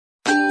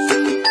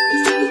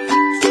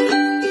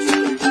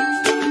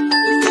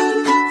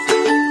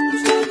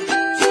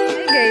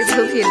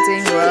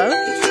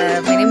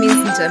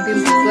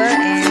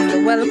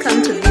and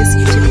welcome to this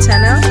YouTube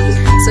channel.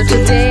 So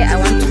today I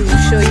want to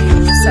show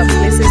you some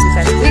places you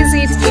can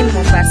visit in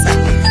Mombasa,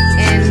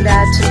 and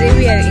today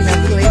we are in a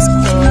place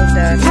called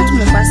not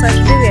Mombasa.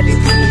 Today we are in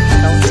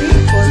Ninnah County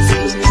because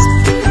it is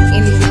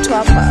in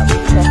Mtwana.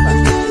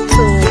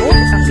 So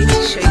I'm going to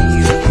show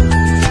you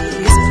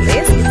this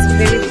place. It's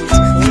very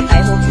beautiful. I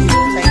hope you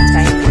will find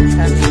time and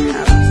come and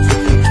have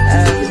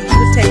a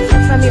good time with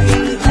your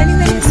family and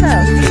even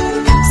yourself.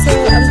 So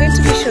I'm going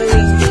to be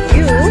showing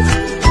you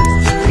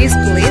this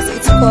place.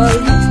 It's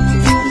called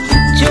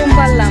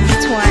Jumba la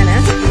Mtwana.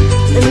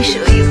 Let me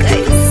show you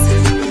guys.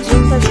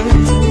 Jumba la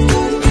Mtwana.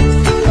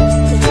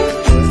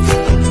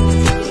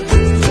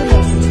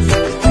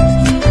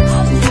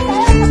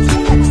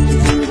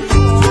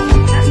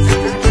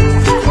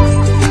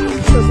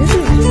 So this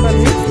is Jumba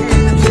Mix,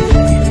 and I'm going to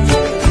show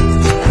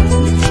you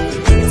around.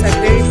 It's a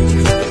very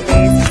beautiful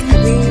place. It's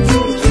green.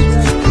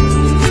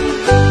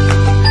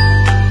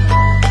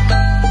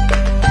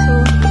 So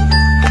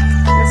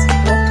let's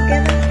walk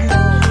together and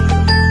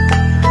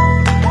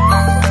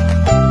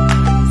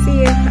see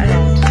you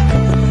around.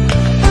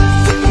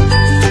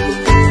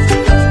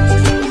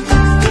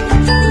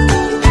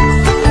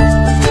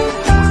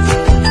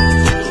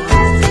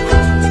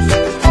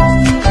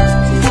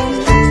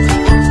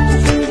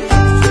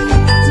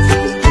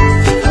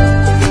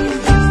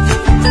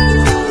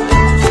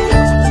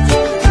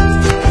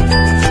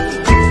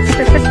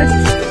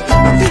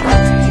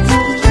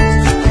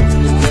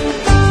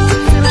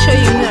 I'll show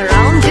you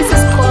around. This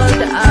is called,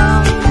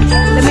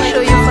 let me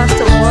show you first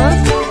of all.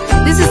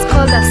 This is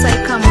called a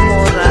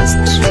sycamore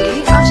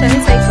tree. Actually,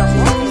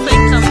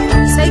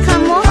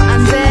 sycamore,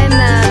 and then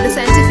the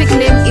scientific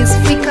name is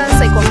Ficus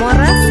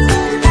sycamorus,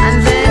 and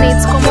then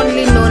it's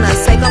commonly known as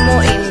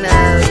sycamore in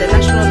the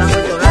national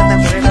language, or rather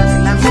wherever the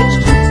language.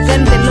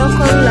 Then the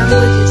local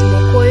language is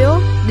Mokoyo.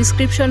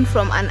 Description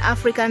from an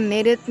African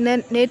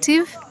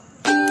native.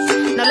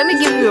 Now let me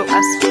give you a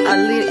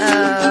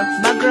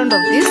background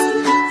of this.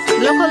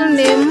 Local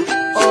name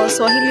or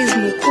Swahili is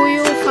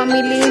Mukuyu,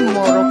 family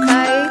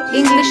Morokai,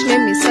 English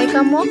name is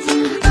Sycamore,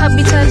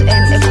 habitat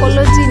and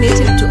ecology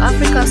native to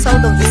Africa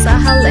south of the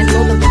Sahel and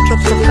north of the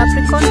Tropic of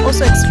Capricorn,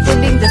 also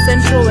excluding the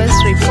central west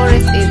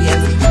rainforest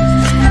areas.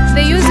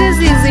 The uses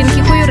is in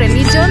Kikuyu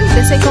religion.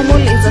 The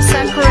sycamore is a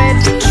sacred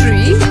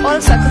tree.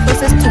 All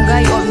sacrifices to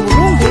Ngai or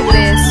Murungu,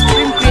 the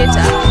supreme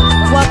creator,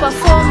 were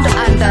performed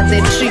under the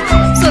tree.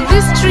 So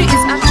this tree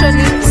is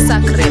actually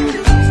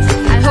sacred.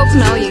 I hope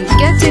now you're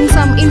getting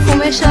some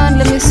information.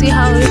 Let me see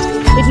how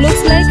it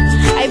looks like.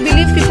 I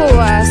believe people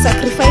were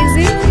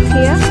sacrificing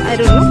here. I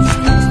don't know.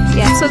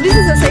 Yeah, so this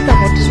is a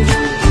sycamore tree.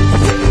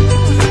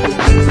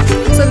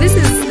 So this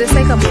is the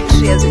sycamore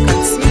tree, as you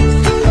can see.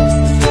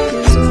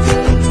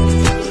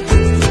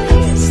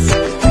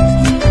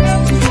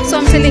 So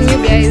I'm telling you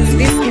guys,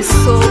 this is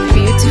so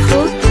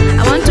beautiful.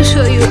 I want to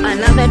show you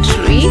another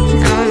tree.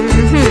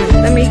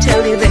 Let me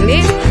tell you the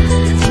name.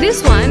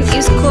 This one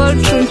is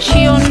called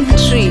Truncheon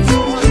tree.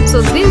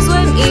 So this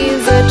one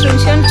is a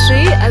Truncheon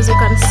tree, as you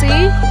can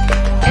see,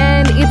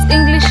 and its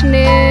English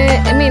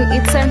name,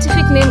 its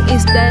scientific name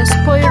is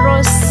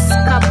Diospyros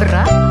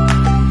cabra.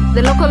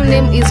 The local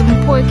name is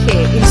Mpoke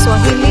in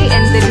Swahili,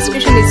 and the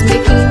description is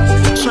making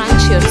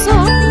truncheon. So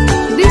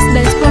this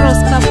Diospyros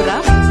cabra,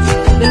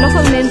 the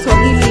local name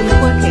Swahili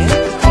Mpoke,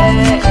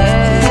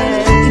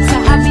 it's a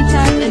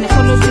habitat and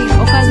ecology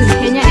occurs in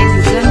Kenya and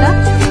Uganda,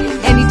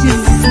 and it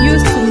is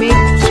used to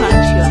make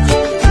truncheon.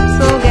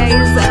 So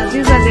guys,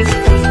 these are the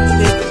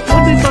what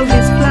do we call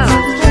these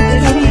flowers?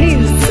 The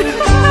leaves.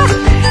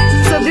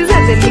 So these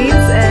are the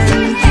leaves,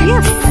 and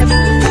yes,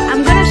 I'm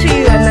gonna show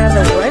you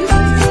another one.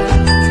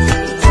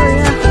 So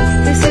yeah,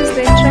 this is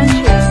the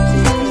truncheon.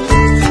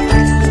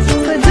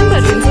 So Jumba,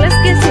 let's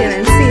get in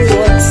and see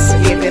what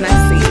we're gonna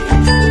see.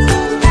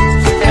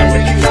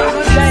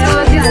 So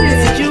this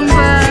is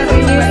Jumba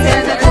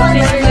Center for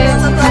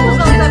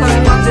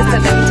this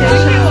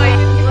adaptation.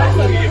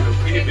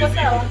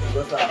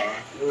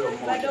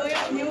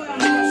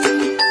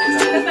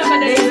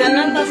 There is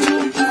another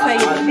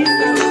side.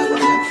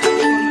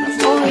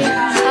 Oh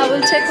yeah, I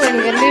will check when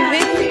we're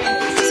leaving.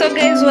 So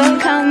guys,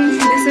 welcome.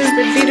 This is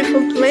the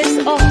beautiful place.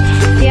 Oh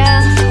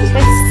yeah,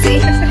 let's see.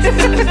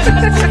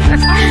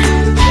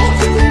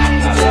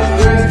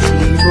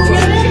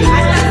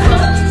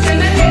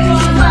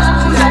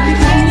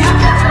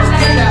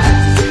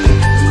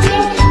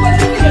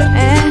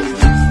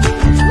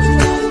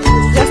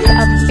 Just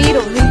a bit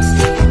of it.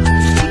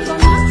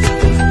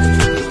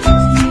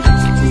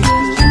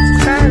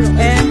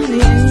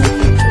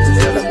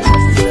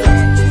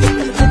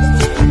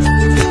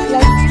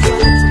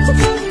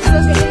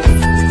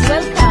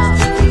 Welcome.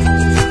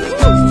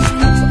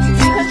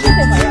 You can show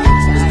them around.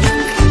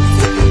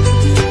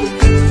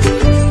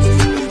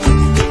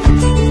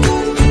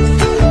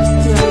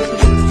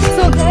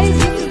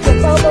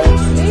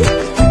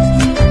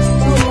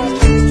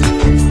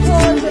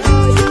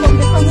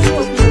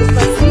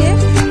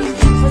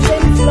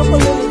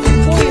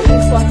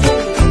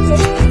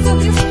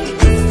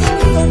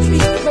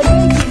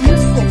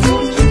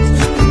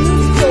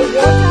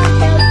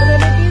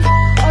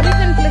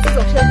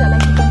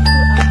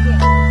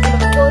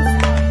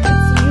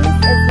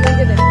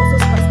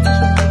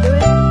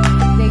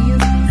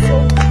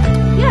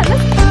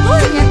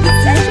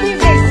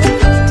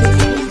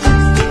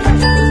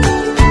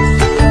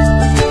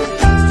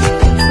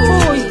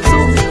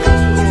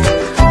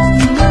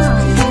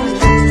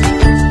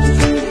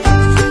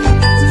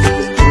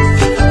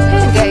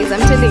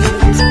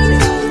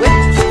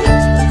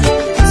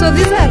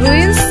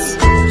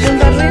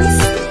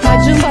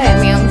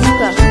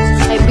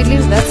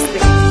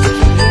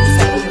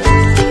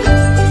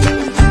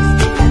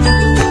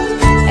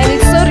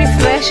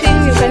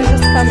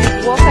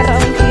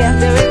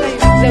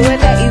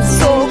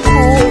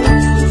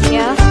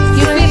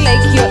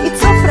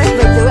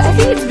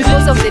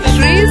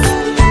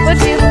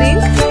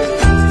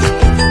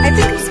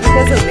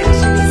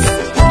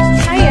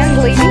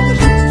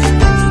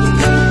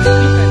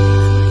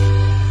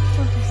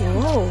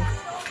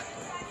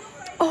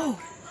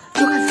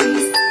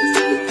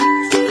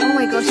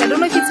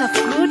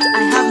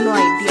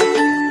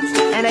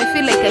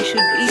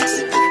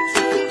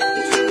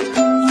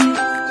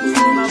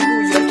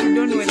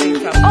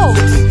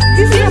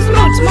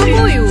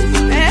 Mabuyu.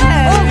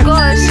 Oh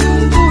gosh.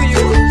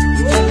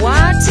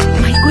 What?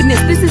 My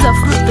goodness, this is a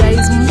fruit,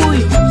 guys.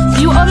 Mbuyu.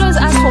 You always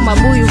ask for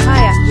mabuyu.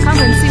 Haya, come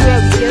and see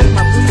where we get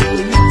mabuyu.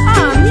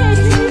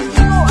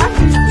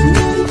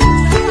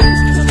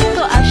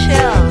 So a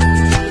shell.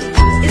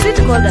 Is it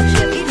called a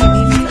shell? It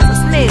means a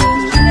snail.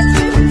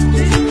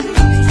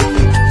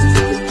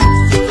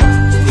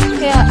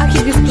 Yeah, Aki,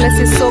 this place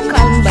is so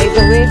calm, by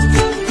the way.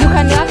 You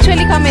can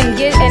actually come and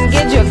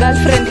engage your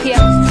girlfriend here.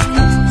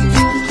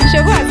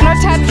 Shogo has not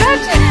had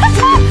that.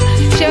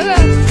 Shogo,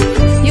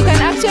 you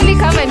can actually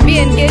come and be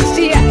engaged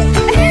here.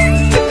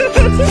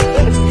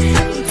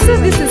 So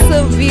this is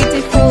so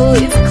beautiful.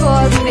 It's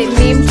called the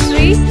neem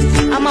tree.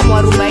 Ama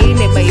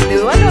mwarubaine, by the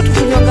way. Wale watu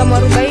kunyonga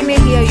mwarubaine,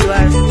 here you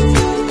are.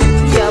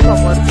 Here hapa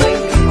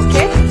mwarubaine,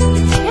 okay?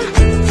 Yeah.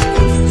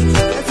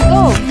 Let's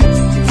go.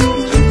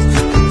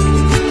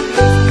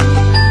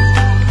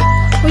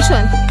 Which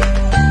one?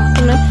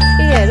 No.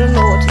 Yeah, I don't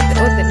know what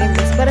the name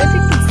is, but I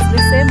think it's the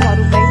same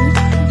mwarubaine.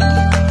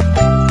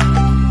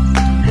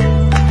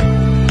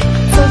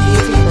 So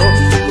beautiful.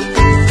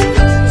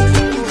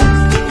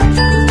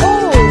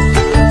 Oh,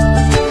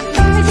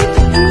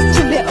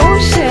 to the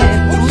ocean.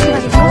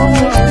 Oh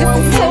my God, this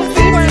is so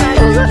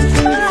beautiful.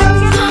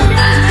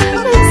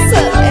 I'm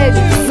so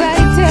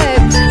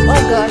excited.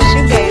 Oh gosh,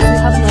 you guys, you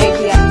have no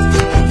idea.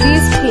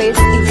 This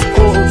place is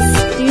gold.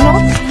 You know,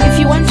 if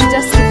you want to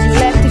just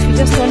reflect, if you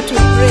just want to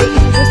pray,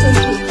 if you just want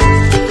to,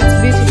 it's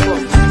beautiful.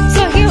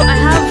 So here I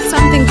have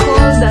something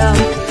called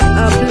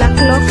black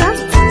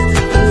locust.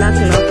 Black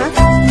locust.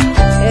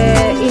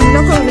 In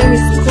local name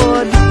it's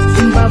called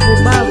Mbavu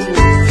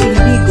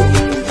indigo,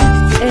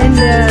 and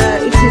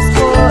it's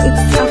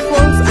a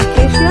false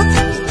acacia.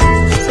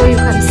 So you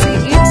can see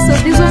it. So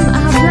this one I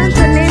have learned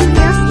the name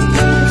here.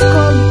 It's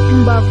called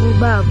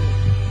Mbavu.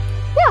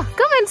 Yeah,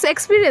 come and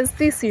experience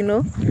this. You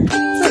know,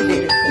 so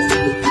beautiful.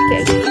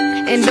 Okay,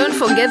 and don't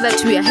forget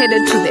that we are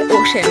headed to the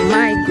ocean.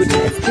 My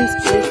goodness, this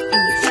place is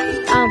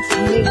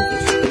amazing.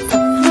 It's a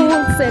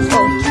full set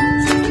of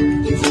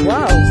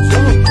wow. Oh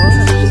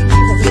gosh.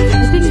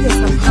 I think there's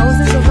some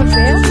houses over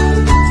there,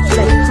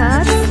 like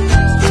huts.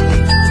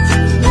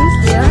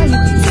 Yeah, you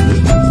can see.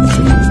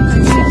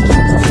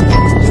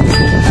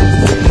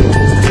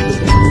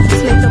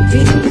 It's like a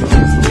big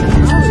house.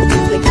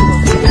 It's like a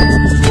hotel.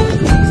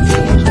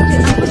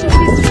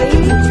 Unfortunately, it's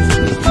raining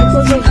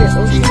because of the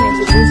ocean and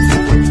the waves.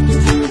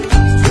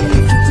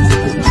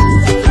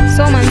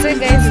 So, Manze,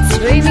 guys, it's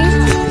raining,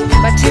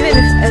 but even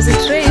if as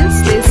it rains,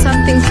 there's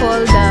something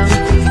called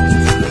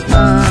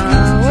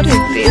what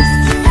is this?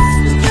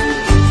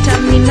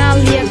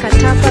 Terminalia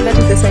catapa, that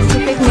is the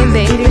scientific name.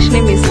 The English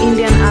name is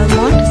Indian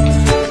almond.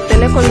 The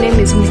local name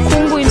is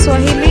mkungu in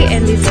Swahili,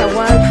 and it's a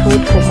wild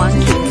food for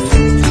monkeys.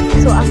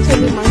 So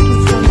actually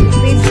monkeys come to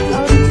feed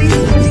on this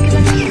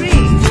particular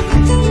tree.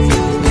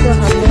 So I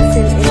have not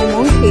seen any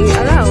monkey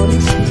around.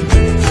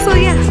 So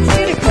yeah,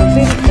 beautiful,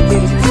 beautiful,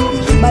 beautiful.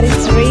 But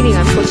it's raining,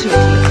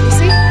 unfortunately. You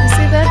see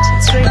that?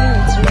 It's raining,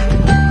 it's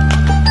raining.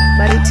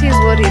 But it is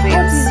what it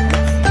is.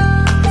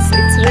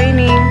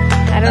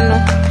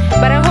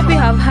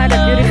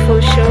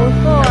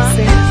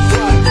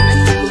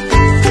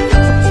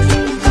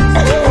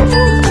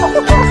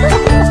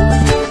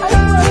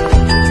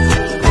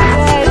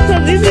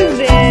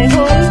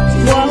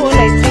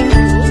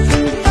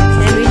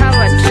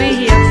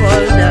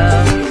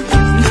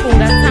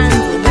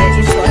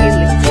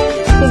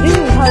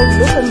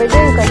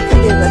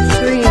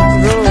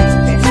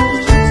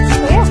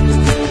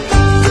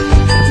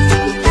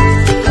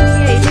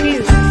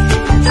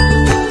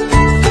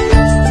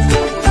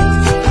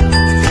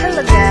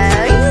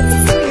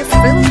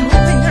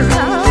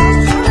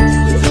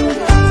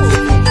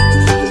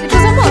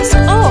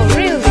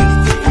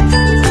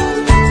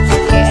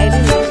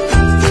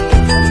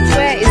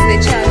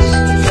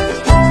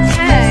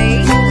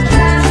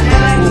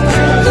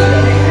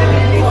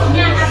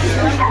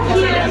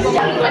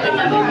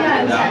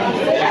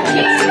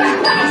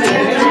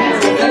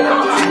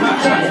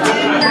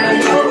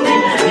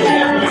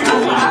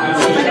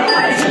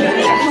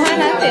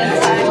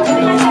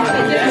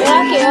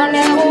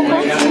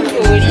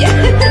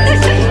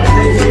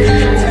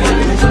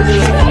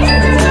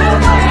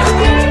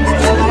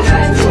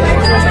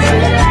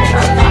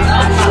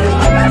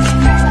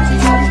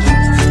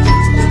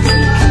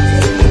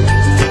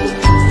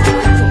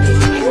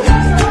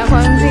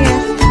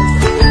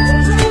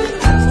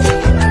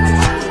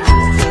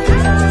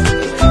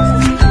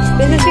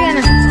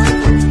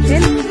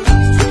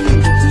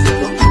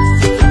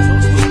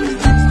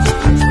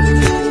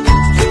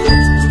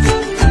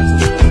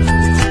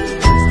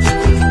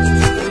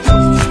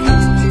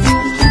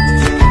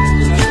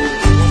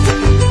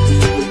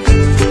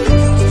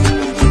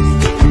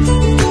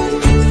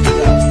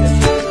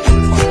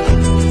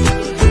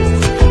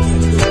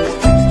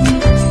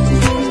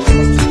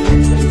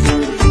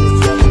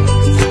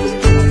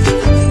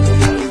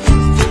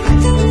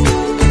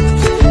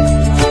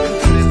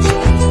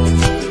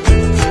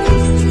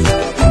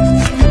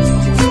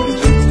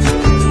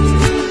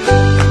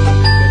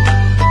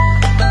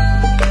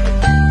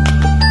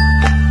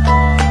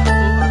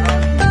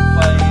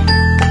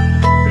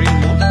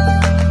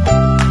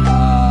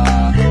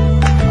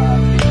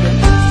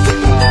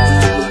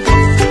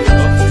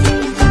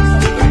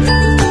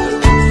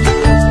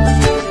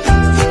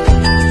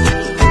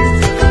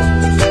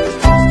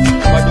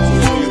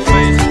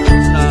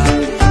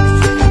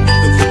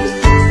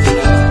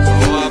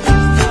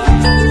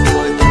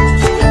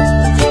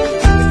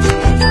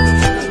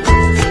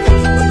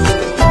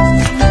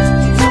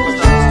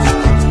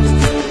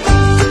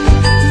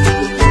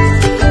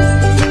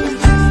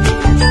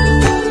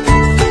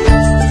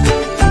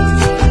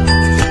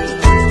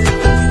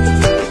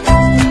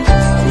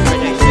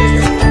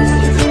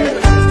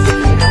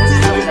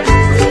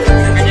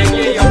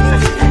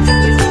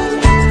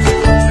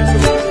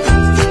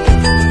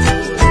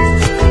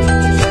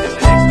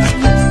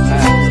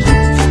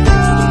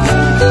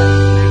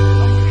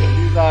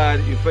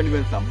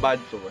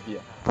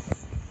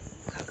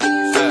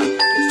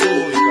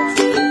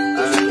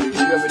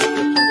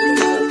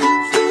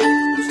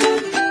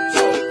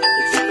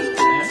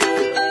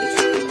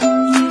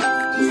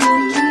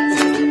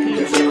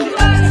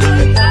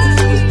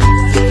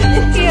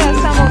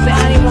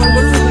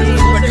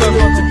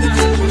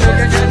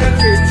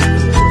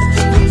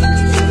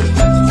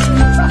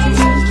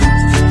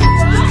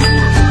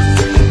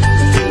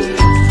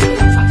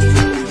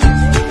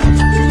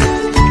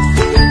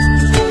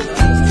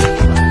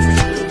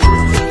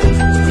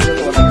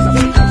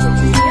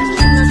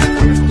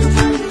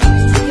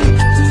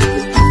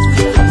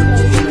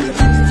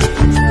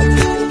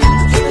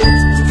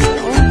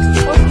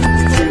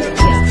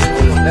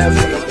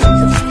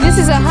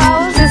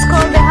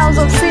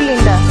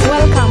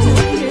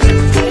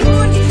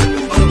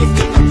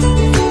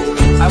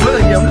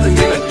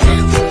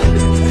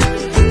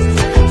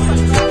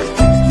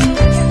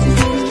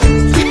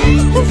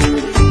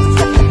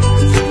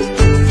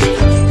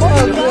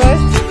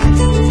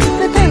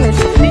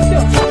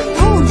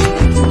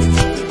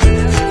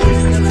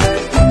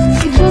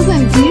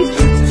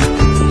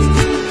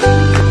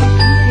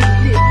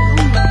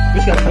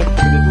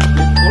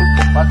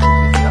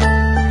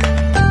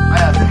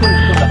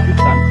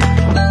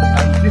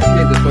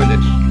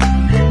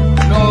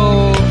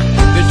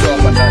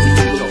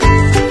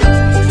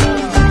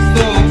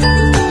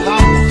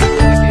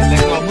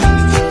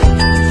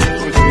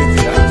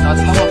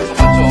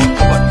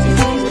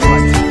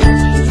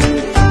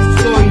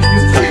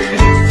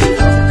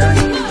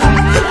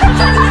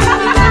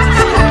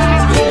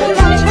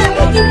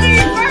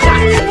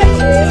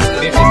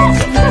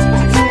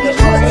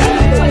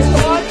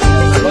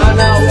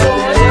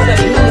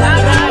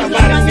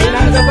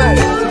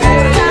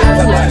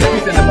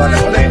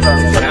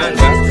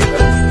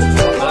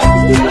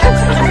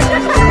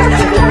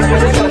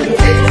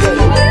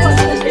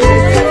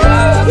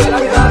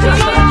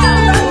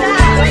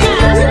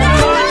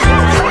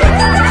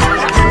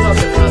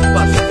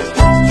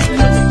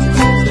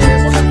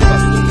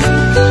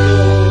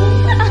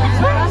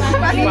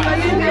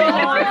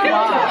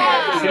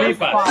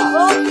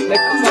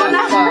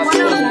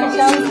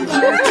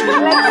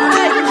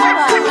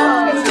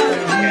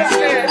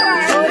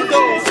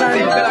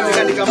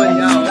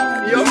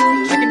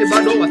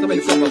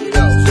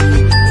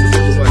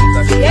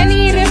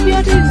 Yani refu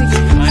yote hivi.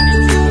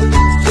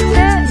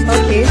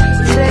 Okay.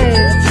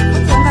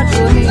 Sasa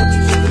tuone.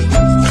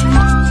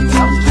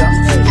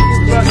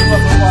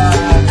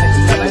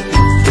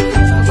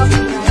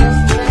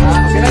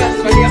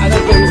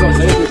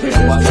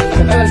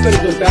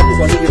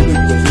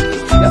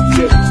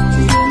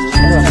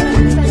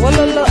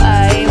 Wololo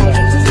ai.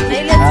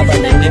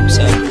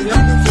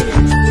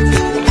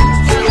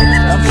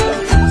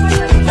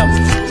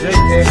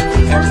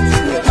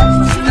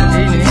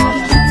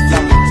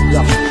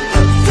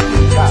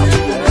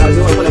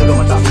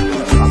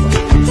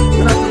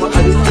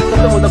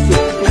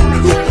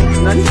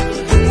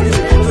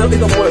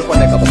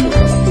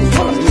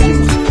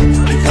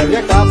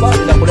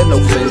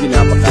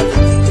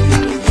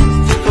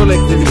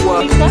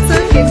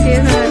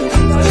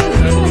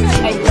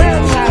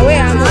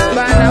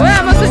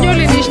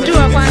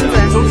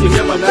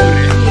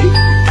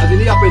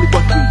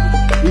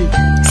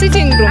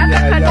 Sitting room.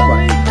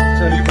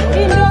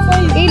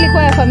 Hii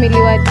ilikuwa ya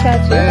familia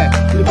wachache.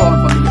 Ilikuwa ya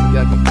familia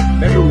yake.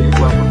 Bedroom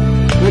ilikuwa hapa.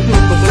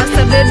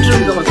 Master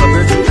bedroom.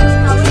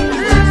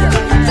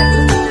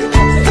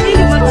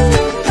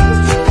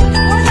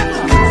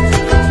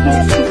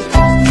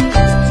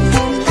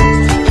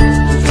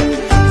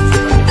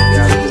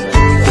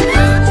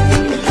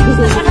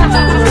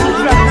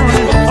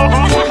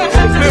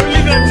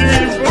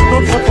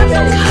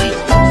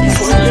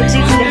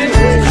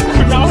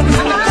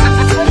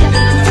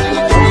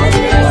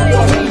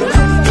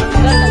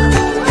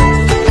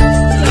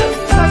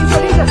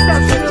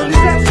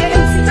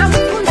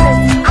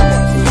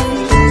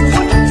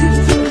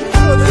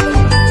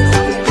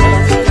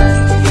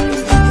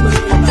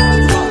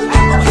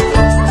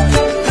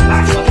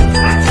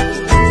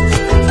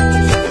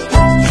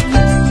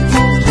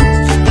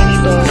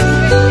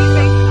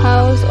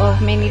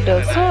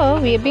 So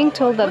we are being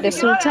told that the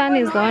Sultan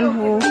is the one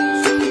who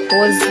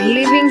was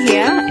living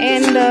here,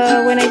 and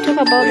when I talk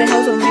about the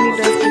house of many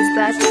doors is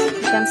that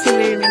you can see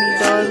very many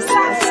doors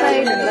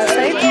outside and that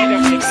side.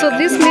 So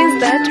this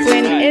means that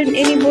when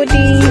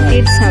anybody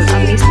did a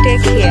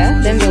mistake here,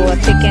 then they were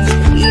taken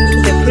into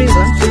the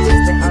prison, which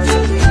is the house